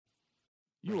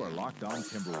You are Locked On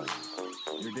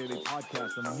Timberwolves, your daily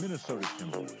podcast on the Minnesota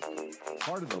Timberwolves,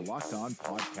 part of the Locked On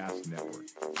Podcast Network.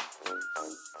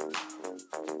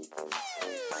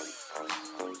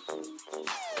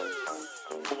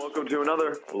 Welcome to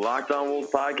another Locked On Wolves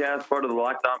podcast, part of the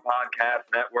Locked On Podcast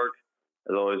Network.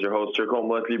 As always, your host, Sir Colton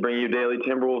Leslie, bringing you daily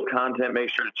Timberwolves content. Make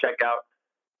sure to check out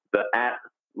the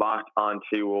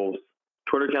 @LockedOnTWolves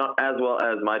Twitter account, as well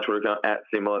as my Twitter account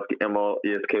 @CMolesky,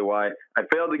 MLESKY. I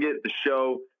failed to get the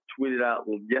show tweeted out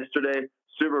yesterday.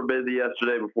 Super busy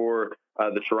yesterday before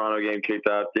the Toronto game kicked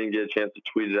off. Didn't get a chance to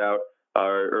tweet it out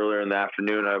earlier in the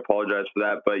afternoon. I apologize for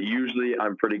that. But usually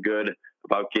I'm pretty good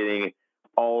about getting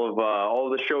all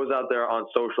of the shows out there on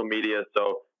social media.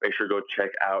 So make sure to go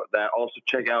check out that. Also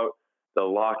check out the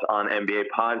Locked On NBA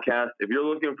podcast. If you're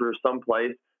looking for some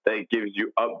place that gives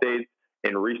you updates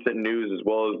and recent news, as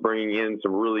well as bringing in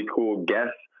some really cool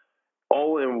guests,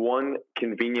 all in one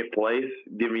convenient place,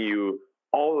 giving you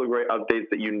all the great updates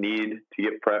that you need to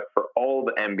get prepped for all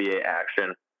the NBA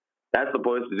action. That's the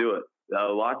place to do it.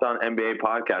 Locked On NBA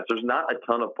podcast. There's not a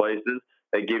ton of places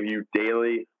that give you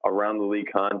daily around the league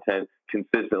content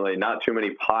consistently. Not too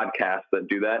many podcasts that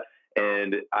do that.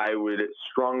 And I would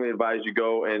strongly advise you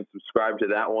go and subscribe to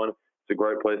that one. It's a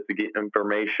great place to get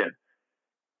information.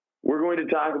 We're going to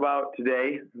talk about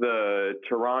today the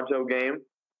Toronto game.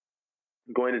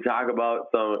 I'm going to talk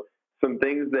about some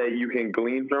things that you can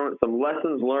glean from it, some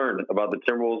lessons learned about the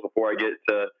Timberwolves before I get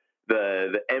to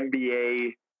the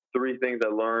NBA, 3 things I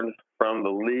learned from the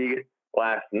league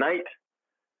last night.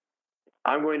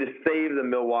 I'm going to save the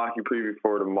Milwaukee preview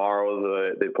for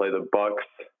tomorrow. They play the Bucks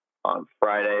on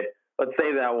Friday. Let's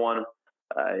save that one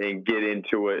and get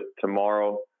into it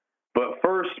tomorrow. But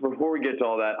first, before we get to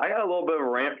all that, I got a little bit of a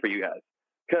rant for you guys.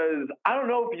 Because I don't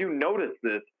know if you noticed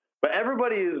this, but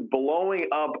everybody is blowing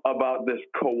up about this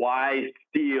Kawhi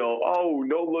steal. Oh,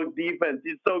 no-look defense.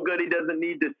 He's so good he doesn't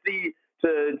need to see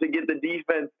to get the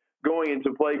defense going and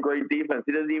to play great defense.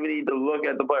 He doesn't even need to look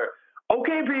at the player.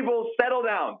 Okay, people, settle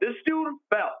down. This dude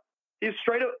fell. He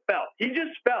straight up fell. He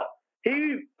just fell.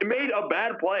 He made a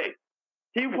bad play.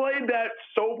 He played that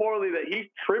so poorly that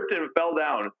he tripped and fell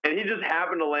down, and he just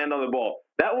happened to land on the ball.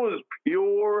 That was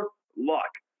pure luck.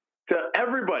 To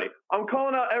everybody, I'm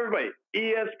calling out everybody,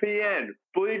 ESPN,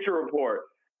 Bleacher Report,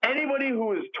 anybody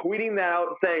who is tweeting that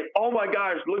out saying, oh my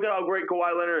gosh, look at how great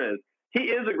Kawhi Leonard is. He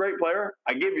is a great player.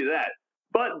 I give you that.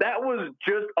 But that was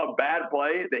just a bad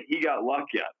play that he got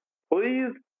lucky on.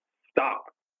 Please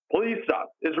stop. Please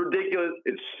stop. It's ridiculous.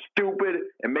 It's stupid.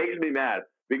 It makes me mad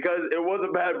because it was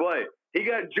a bad play. He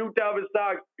got juked out of his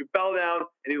socks. He fell down,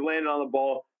 and he landed on the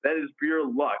ball. That is pure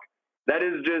luck. That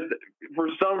is just, for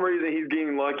some reason, he's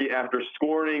getting lucky after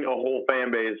scorning a whole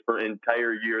fan base for an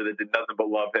entire year that did nothing but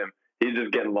love him. He's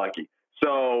just getting lucky.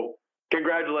 So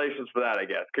congratulations for that, I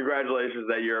guess. Congratulations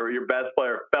that your best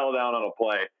player fell down on a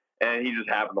play, and he just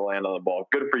happened to land on the ball.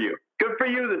 Good for you. Good for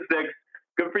you, the Six.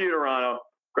 Good for you, Toronto.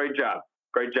 Great job.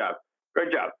 Great job.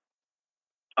 Great job.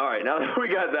 All right, now that we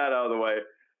got that out of the way,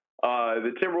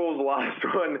 the Timberwolves lost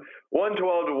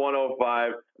 112-105.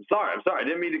 I'm sorry. I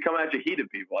didn't mean to come at you heated,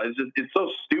 people. It's so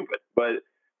stupid. But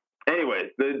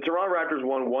anyways, the Toronto Raptors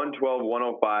won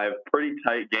 112-105. Pretty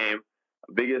tight game.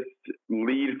 Biggest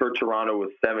lead for Toronto was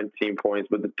 17 points.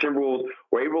 But the Timberwolves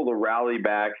were able to rally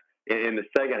back in the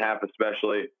second half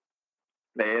especially.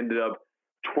 They ended up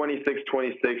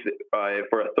 26-26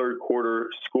 for a third quarter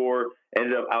score.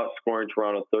 Ended up outscoring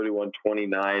Toronto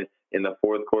 31-29 in the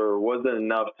fourth quarter. It wasn't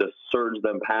enough to surge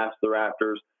them past the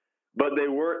Raptors, but they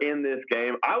were in this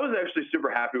game. I was actually super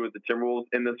happy with the Timberwolves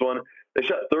in this one. They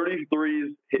shot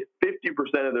 33s, hit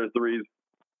 50% of their threes.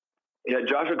 Yeah,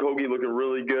 Josh Okogie looking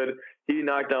really good. He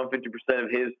knocked down 50% of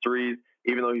his threes,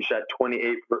 even though he shot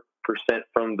 28%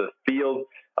 from the field.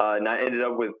 And I ended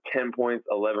up with 10 points,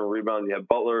 11 rebounds. You had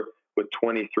Butler with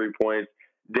 23 points.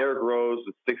 Derrick Rose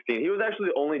with 16. He was actually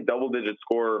the only double-digit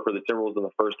scorer for the Timberwolves in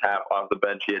the first half off the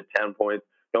bench. He had 10 points.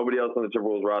 Nobody else on the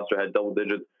Timberwolves roster had double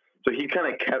digits. So he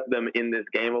kind of kept them in this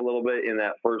game a little bit in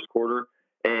that first quarter,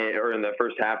 or in the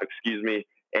first half, excuse me.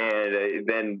 And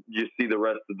then you see the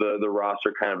rest of the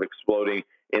roster kind of exploding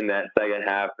in that second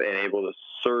half and able to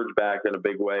surge back in a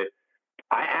big way.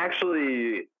 I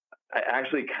actually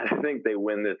kind of think they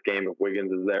win this game if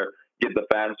Wiggins is there.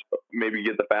 Maybe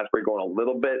get the fast break going a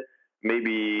little bit.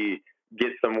 Maybe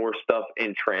get some more stuff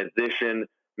in transition.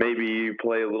 Maybe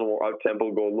play a little more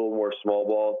up-tempo, go a little more small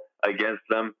ball against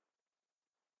them.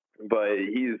 But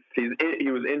he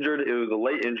was injured. It was a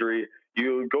late injury.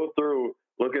 You go through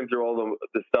looking through all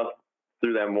the stuff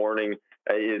through that morning.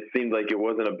 It seemed like it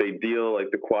wasn't a big deal.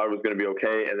 Like the quad was going to be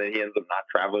okay, and then he ends up not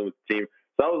traveling with the team.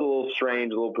 So that was a little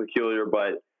strange, a little peculiar.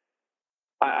 But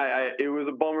It was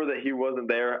a bummer that he wasn't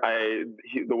there.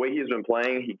 The way he's been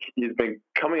playing, he's been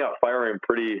coming out firing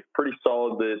pretty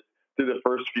solid through the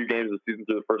first few games of the season,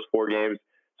 through the first 4 games.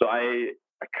 So I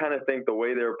kind of think the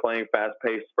way they were playing fast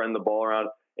paced, spreading the ball around,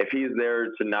 if he's there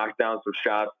to knock down some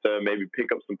shots, to maybe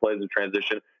pick up some plays in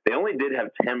transition. They only did have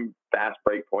 10 fast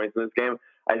break points in this game.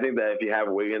 I think that if you have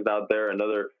Wiggins out there,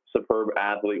 another superb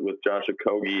athlete with Josh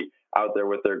Okogie out there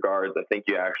with their guards, I think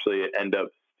you actually end up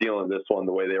stealing this one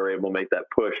the way they were able to make that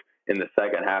push in the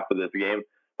second half of this game.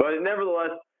 But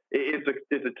nevertheless, it's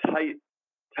a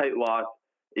tight loss.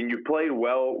 And you played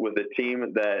well with a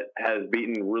team that has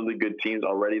beaten really good teams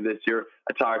already this year.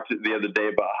 I talked the other day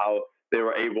about how they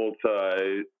were able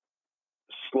to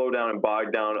slow down and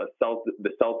bog down the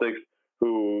Celtics,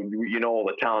 who, all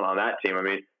the talent on that team. I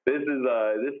mean, this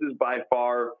is by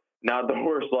far not the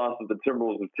worst loss that the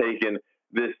Timberwolves have taken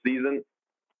this season.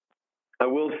 I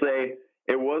will say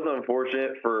it was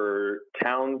unfortunate for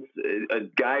Towns, a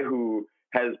guy who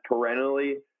has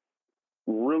perennially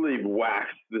really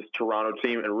waxed this Toronto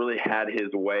team and really had his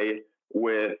way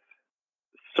with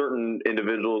certain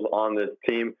individuals on this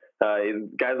team.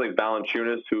 Guys like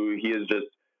Valanciunas, who he has just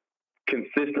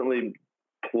consistently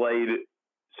played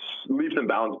leaps and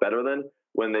bounds better than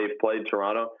when they've played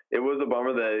Toronto. It was a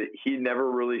bummer that he never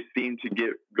really seemed to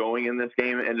get going in this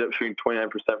game. Ended up shooting 29%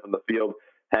 from the field,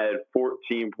 had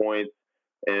 14 points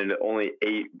and only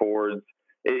 8 boards.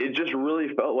 It just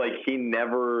really felt like he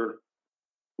never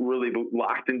really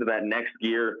locked into that next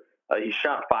gear. He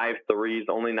shot 5 threes,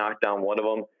 only knocked down 1 of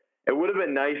them. It would have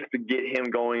been nice to get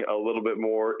him going a little bit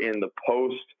more in the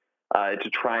post to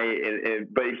try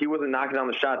but he wasn't knocking down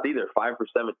the shots either. 5 for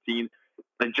 17.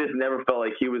 It just never felt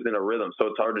like he was in a rhythm. So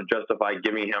it's hard to justify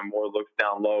giving him more looks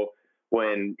down low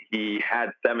when he had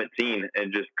 17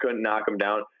 and just couldn't knock him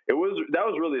down. That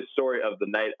was really a story of the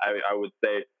night. I would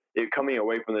say coming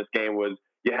away from this game was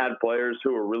you had players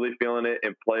who were really feeling it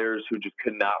and players who just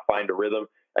could not find a rhythm.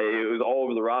 It was all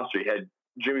over the roster. You had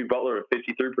Jimmy Butler at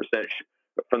 53%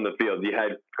 from the field. You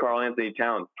had Karl-Anthony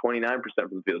Towns, 29% from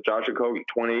the field. Josh Okogie,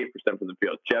 28% from the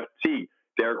field. Jeff Teague,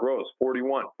 Derrick Rose,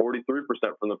 41, 43%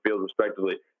 from the field,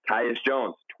 respectively. Tyus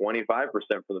Jones, 25%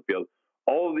 from the field.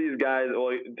 All of these guys,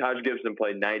 Taj Gibson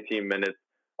played 19 minutes,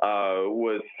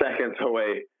 was seconds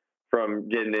away from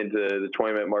getting into the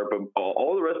 20-minute mark. But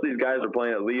all the rest of these guys are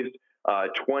playing at least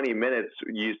 20 minutes.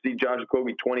 You see Josh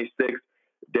Okogie, 26,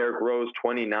 Derrick Rose,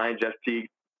 29, Jeff Teague,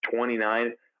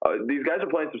 29. These guys are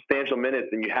playing substantial minutes,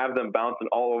 and you have them bouncing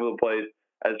all over the place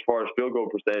as far as field goal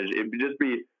percentage. It'd just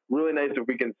be really nice if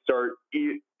we can start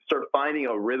finding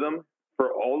a rhythm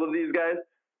for all of these guys.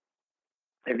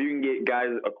 If you can get guys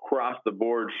across the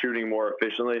board shooting more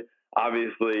efficiently,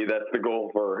 obviously that's the goal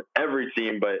for every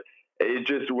team. But it's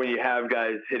just when you have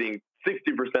guys hitting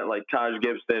 60% like Taj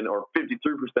Gibson or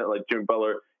 53% like Jimmy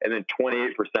Butler and then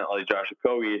 28% like Josh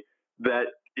Okogie, that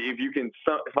if you can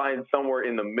find somewhere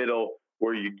in the middle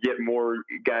where you get more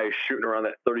guys shooting around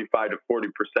that 35 to 40%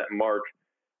 mark,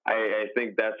 I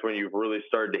think that's when you've really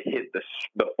started to hit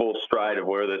the full stride of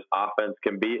where this offense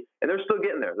can be. And they're still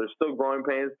getting there. There's still growing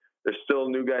pains. There's still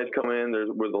new guys coming in. There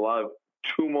was a lot of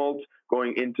tumult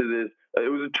going into this. It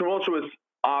was a tumultuous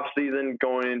offseason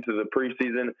going into the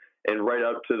preseason and right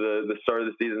up to the start of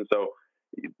the season. So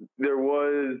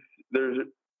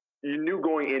you knew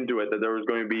going into it that there was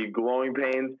going to be growing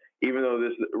pains, even though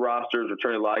this roster is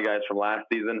returning a lot of guys from last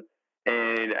season.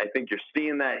 And I think you're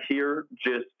seeing that here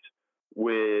just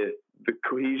with the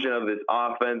cohesion of this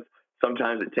offense.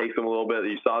 Sometimes it takes them a little bit.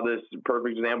 You saw this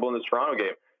perfect example in this Toronto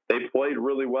game. They played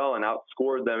really well and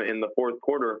outscored them in the fourth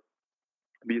quarter.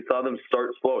 But you saw them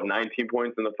start slow, 19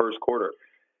 points in the first quarter.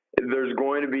 There's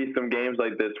going to be some games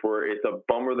like this where it's a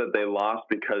bummer that they lost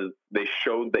because they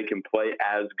showed they can play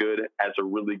as good as a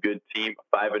really good team,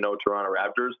 5-0 Toronto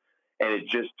Raptors, and it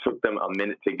just took them a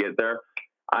minute to get there.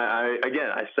 I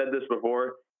said this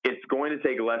before, it's going to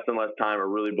take less and less time, I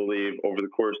really believe, over the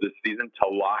course of this season to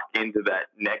lock into that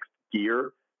next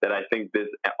gear that I think this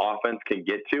offense can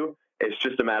get to. It's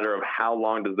just a matter of how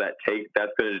long does that take.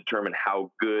 That's going to determine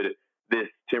how good this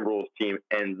Timberwolves team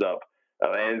ends up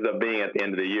being at the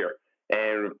end of the year.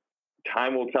 And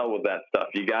time will tell with that stuff.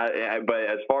 But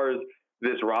as far as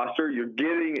this roster, you're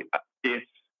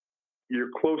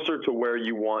closer to where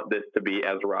you want this to be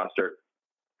as a roster.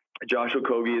 Josh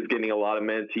Okogie is getting a lot of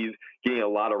minutes. He's getting a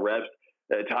lot of reps.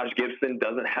 Taj Gibson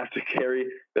doesn't have to carry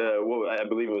I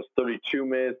believe it was 33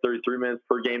 minutes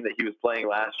per game that he was playing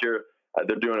last year.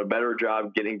 They're doing a better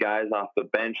job getting guys off the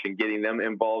bench and getting them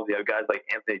involved. You have guys like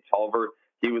Anthony Tolliver.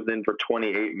 He was in for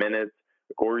 28 minutes.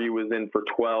 Corey was in for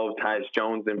 12. Tyus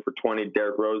Jones in for 20.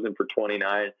 Derrick Rose in for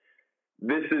 29.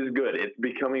 this is good. It's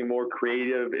becoming more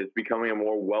creative. It's becoming a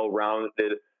more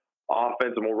well-rounded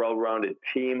offense, a more well-rounded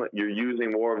team. You're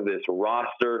using more of this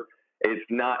roster. It's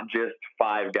not just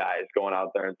 5 guys going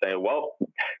out there and saying, well,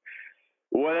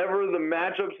 whatever the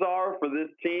matchups are for this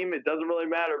team, it doesn't really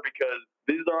matter because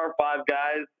these are our 5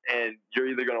 guys, and you're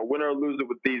either going to win or lose it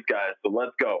with these guys, so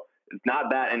let's go. It's not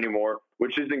that anymore,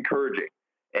 which is encouraging.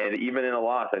 And even in a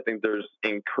loss, I think there's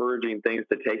encouraging things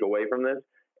to take away from this.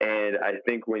 And I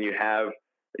think when you have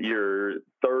your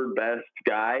third best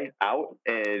guy out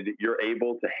and you're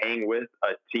able to hang with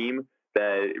a team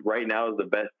that right now is the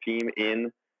best team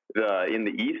in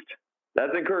the East,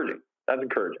 that's encouraging. That's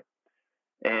encouraging.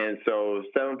 And so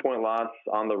 7-point loss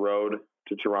on the road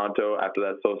to Toronto after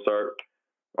that slow start,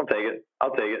 I'll take it.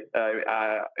 I'll take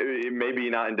it. Maybe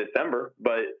not in December,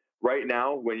 but right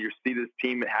now when you see this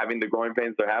team having the growing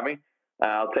pains they're having,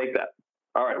 I'll take that.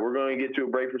 All right, we're going to get to a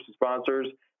break for some sponsors.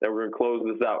 Then we're going to close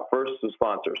this out. First, some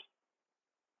sponsors.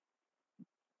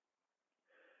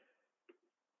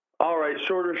 All right,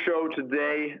 shorter show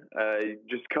today,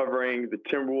 just covering the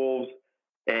Timberwolves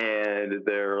and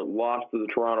their loss to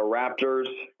the Toronto Raptors.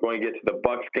 Going to get to the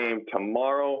Bucks game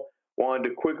tomorrow. Wanted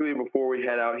to quickly, before we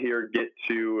head out here, get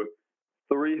to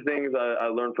 3 things I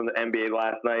learned from the NBA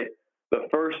last night. The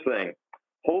first thing,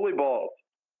 holy balls.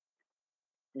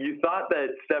 You thought that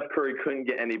Steph Curry couldn't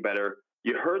get any better.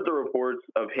 You heard the reports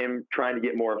of him trying to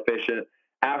get more efficient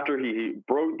after he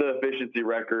broke the efficiency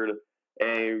record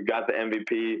and got the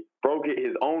MVP, broke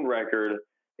his own record,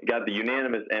 and got the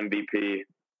unanimous MVP.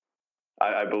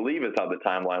 I believe it's how the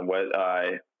timeline went.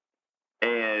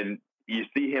 And you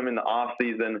see him in the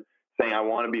offseason saying, I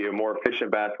want to be a more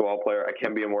efficient basketball player. I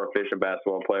can be a more efficient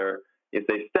basketball player. You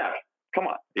say, Steph, come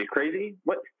on. Are you crazy?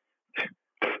 What?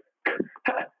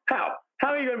 How? How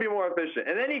are you going to be more efficient?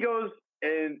 And then he goes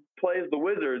and plays the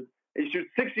Wizards. He shoots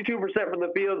 62% from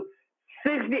the field,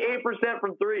 68%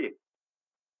 from 3.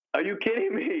 Are you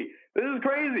kidding me? This is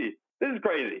crazy. This is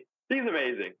crazy. He's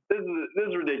amazing. This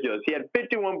is ridiculous. He had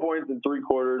 51 points in 3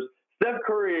 quarters. Steph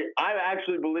Curry, I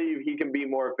actually believe he can be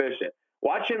more efficient.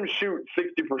 Watch him shoot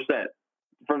 60%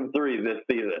 from 3 this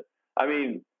season. I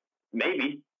mean,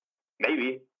 maybe.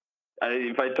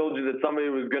 If I told you that somebody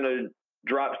was going to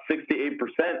drop 68%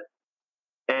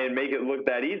 and make it look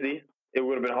that easy, it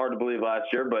would have been hard to believe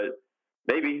last year, but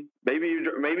maybe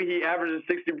he averages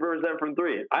 60% from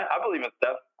 3. I believe in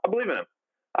Steph. I believe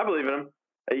in him.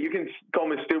 You can call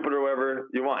me stupid or whatever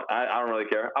you want. I don't really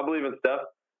care. I believe in Steph.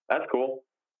 That's cool.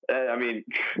 I mean,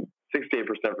 68%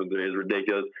 from 3 is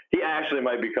ridiculous. He actually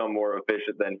might become more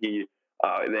efficient than he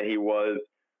was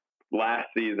last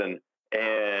season.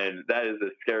 And that is a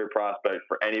scary prospect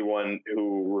for anyone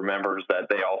who remembers that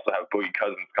they also have Boogie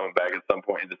Cousins coming back at some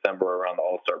point in December around the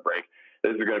All-Star break.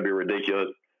 This is going to be ridiculous.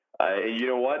 And you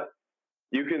know what?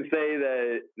 You can say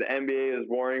that the NBA is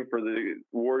warring for the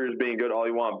Warriors being good all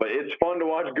you want, but it's fun to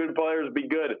watch good players be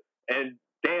good. And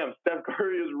damn, Steph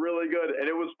Curry is really good. And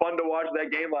it was fun to watch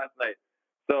that game last night.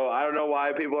 So I don't know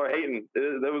why people are hating.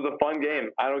 It was a fun game.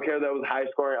 I don't care that it was high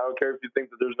scoring. I don't care if you think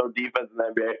that there's no defense in the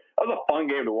NBA. That was a fun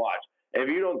game to watch. And if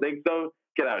you don't think so,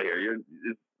 get out of here.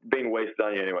 It's being wasted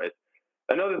on you anyways.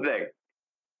 Another thing,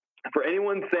 for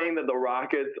anyone saying that the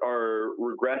Rockets are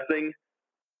regressing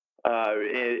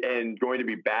and going to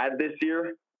be bad this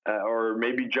year, or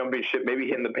maybe jumping ship, maybe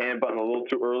hitting the panic button a little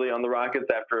too early on the Rockets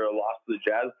after a loss to the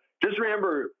Jazz, just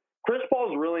remember, Chris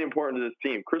Paul is really important to this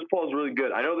team. Chris Paul is really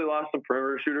good. I know they lost some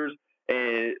perimeter shooters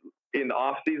in the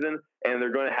offseason, and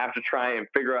they're going to have to try and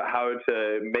figure out how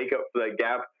to make up for that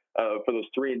gap for those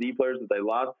 3-and-D players that they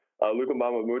lost. Luka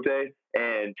Mbamute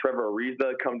and Trevor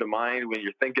Ariza come to mind when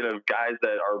you're thinking of guys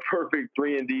that are perfect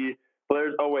 3-and-D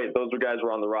players. Oh, wait, those guys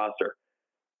were on the roster.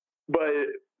 But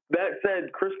that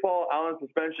said, Chris Paul out on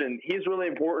suspension, he's really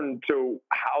important to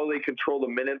how they control the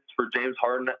minutes for James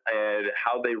Harden and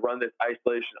how they run this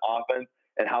isolation offense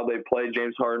and how they play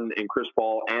James Harden and Chris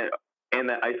Paul and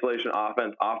that isolation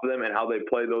offense off of them and how they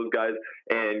play those guys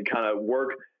and kind of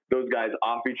work those guys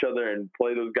off each other and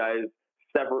play those guys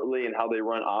separately and how they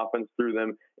run offense through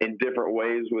them in different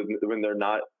ways when they're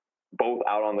not both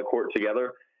out on the court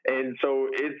together. And so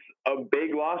it's a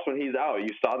big loss when he's out.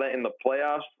 You saw that in the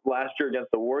playoffs last year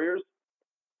against the Warriors.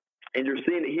 And you're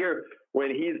seeing it here when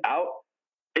he's out.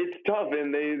 It's tough,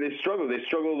 and they struggle. They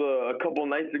struggled a couple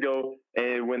nights ago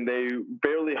and when they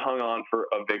barely hung on for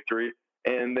a victory.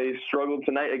 And they struggled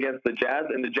tonight against the Jazz.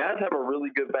 And the Jazz have a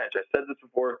really good bench. I said this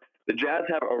before. The Jazz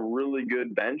have a really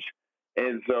good bench.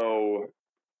 And so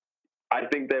I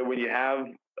think that when you have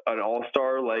an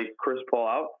all-star like Chris Paul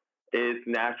out, it's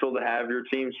natural to have your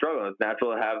team struggle. It's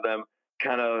natural to have them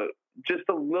kind of just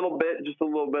a little bit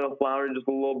of flounder, just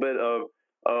a little bit of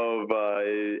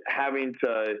having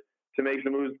to make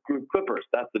some moves with Clippers.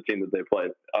 That's the team that they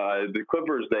played. The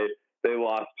Clippers, they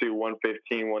lost to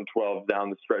 115, 112 down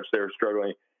the stretch. They were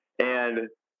struggling. And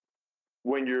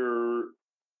when you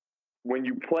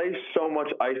play so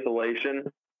much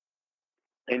isolation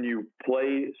and you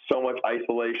play so much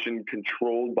isolation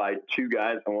controlled by two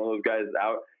guys and one of those guys is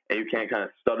out and you can't kind of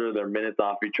stutter their minutes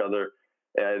off each other,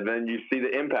 then you see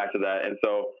the impact of that. And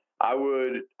so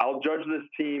I'll judge this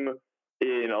team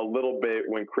in a little bit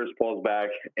when Chris Paul's back,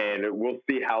 and we'll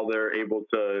see how they're able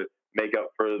to make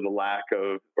up for the lack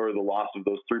of or the loss of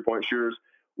those 3-point shooters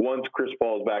once Chris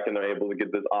Paul's back and they're able to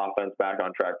get this offense back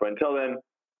on track. But until then,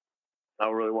 I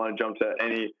don't really want to jump to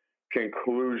any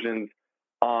conclusions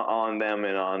on them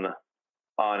and on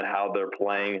how they're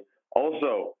playing.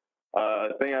 Also, a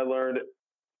thing I learned,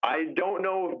 I don't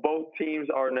know if both teams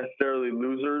are necessarily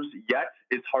losers yet.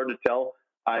 It's hard to tell.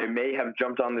 I may have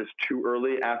jumped on this too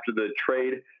early after the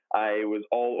trade. I was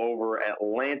all over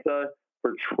Atlanta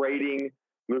for trading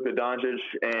Luka Doncic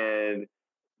and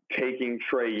taking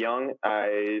Trae Young.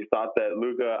 I thought that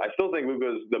I still think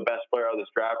Luka is the best player of this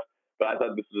draft, but I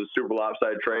thought this was a super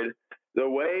lopsided trade. The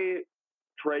way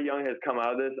Trae Young has come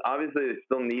out of this, obviously they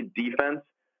still need defense,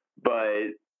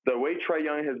 but the way Trae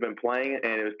Young has been playing,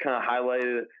 and it was kind of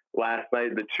highlighted last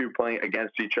night, the two playing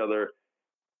against each other.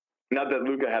 Not that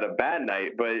Luka had a bad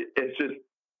night, but it's just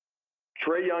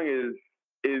Trae Young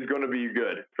is going to be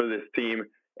good for this team.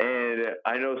 And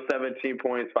I know 17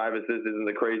 points, 5 assists isn't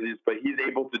the craziest, but he's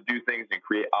able to do things and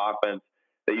create offense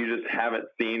that you just haven't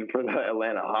seen for the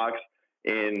Atlanta Hawks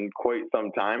in quite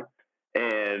some time.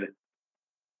 And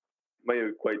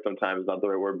maybe quite some time is not the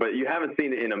right word, but you haven't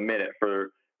seen it in a minute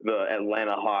for the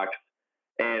Atlanta Hawks.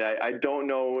 And I don't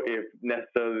know if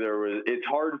necessarily it's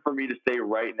hard for me to say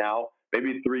right now.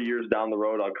 Maybe 3 years down the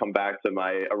road, I'll come back to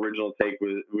my original take,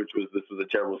 which was this was a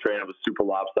terrible trade. It was super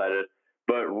lopsided.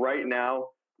 But right now,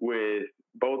 with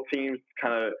both teams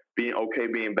kind of being okay,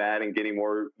 being bad, and getting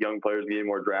more young players, getting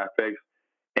more draft picks,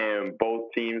 and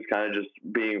both teams kind of just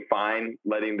being fine,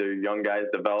 letting their young guys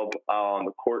develop on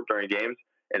the court during games,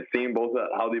 and seeing both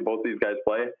these guys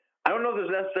play, I don't know if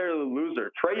there's necessarily a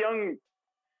loser. Trae Young,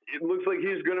 it looks like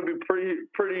he's going to be pretty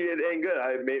dang good.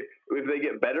 If they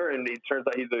get better and it turns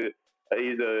out he's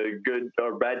a good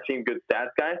or bad team, good stats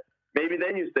guy, maybe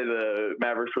then you say the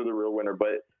Mavericks were the real winner.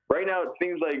 But right now it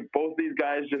seems like both these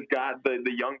guys just got the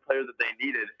young players that they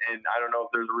needed, and I don't know if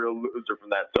there's a real loser from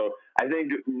that. So I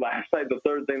think last night the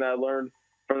third thing that I learned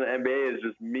from the NBA is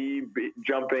just me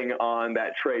jumping on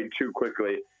that trade too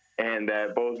quickly, and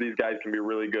that both these guys can be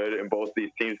really good and both these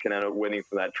teams can end up winning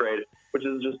from that trade, which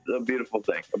is just a beautiful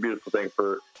thing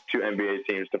for two NBA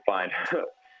teams to find.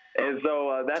 And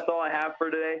so that's all I have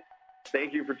for today.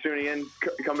 Thank you for tuning in.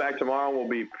 Come back tomorrow. We'll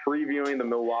be previewing the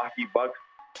Milwaukee Bucks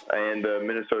and the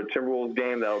Minnesota Timberwolves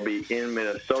game. That will be in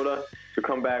Minnesota. So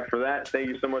come back for that. Thank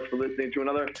you so much for listening to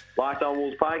another Locked On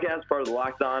Wolves podcast, part of the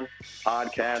Locked On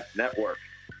Podcast Network.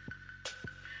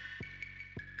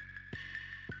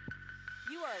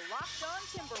 You are Locked On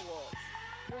Timberwolves,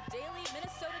 your daily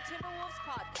Minnesota Timberwolves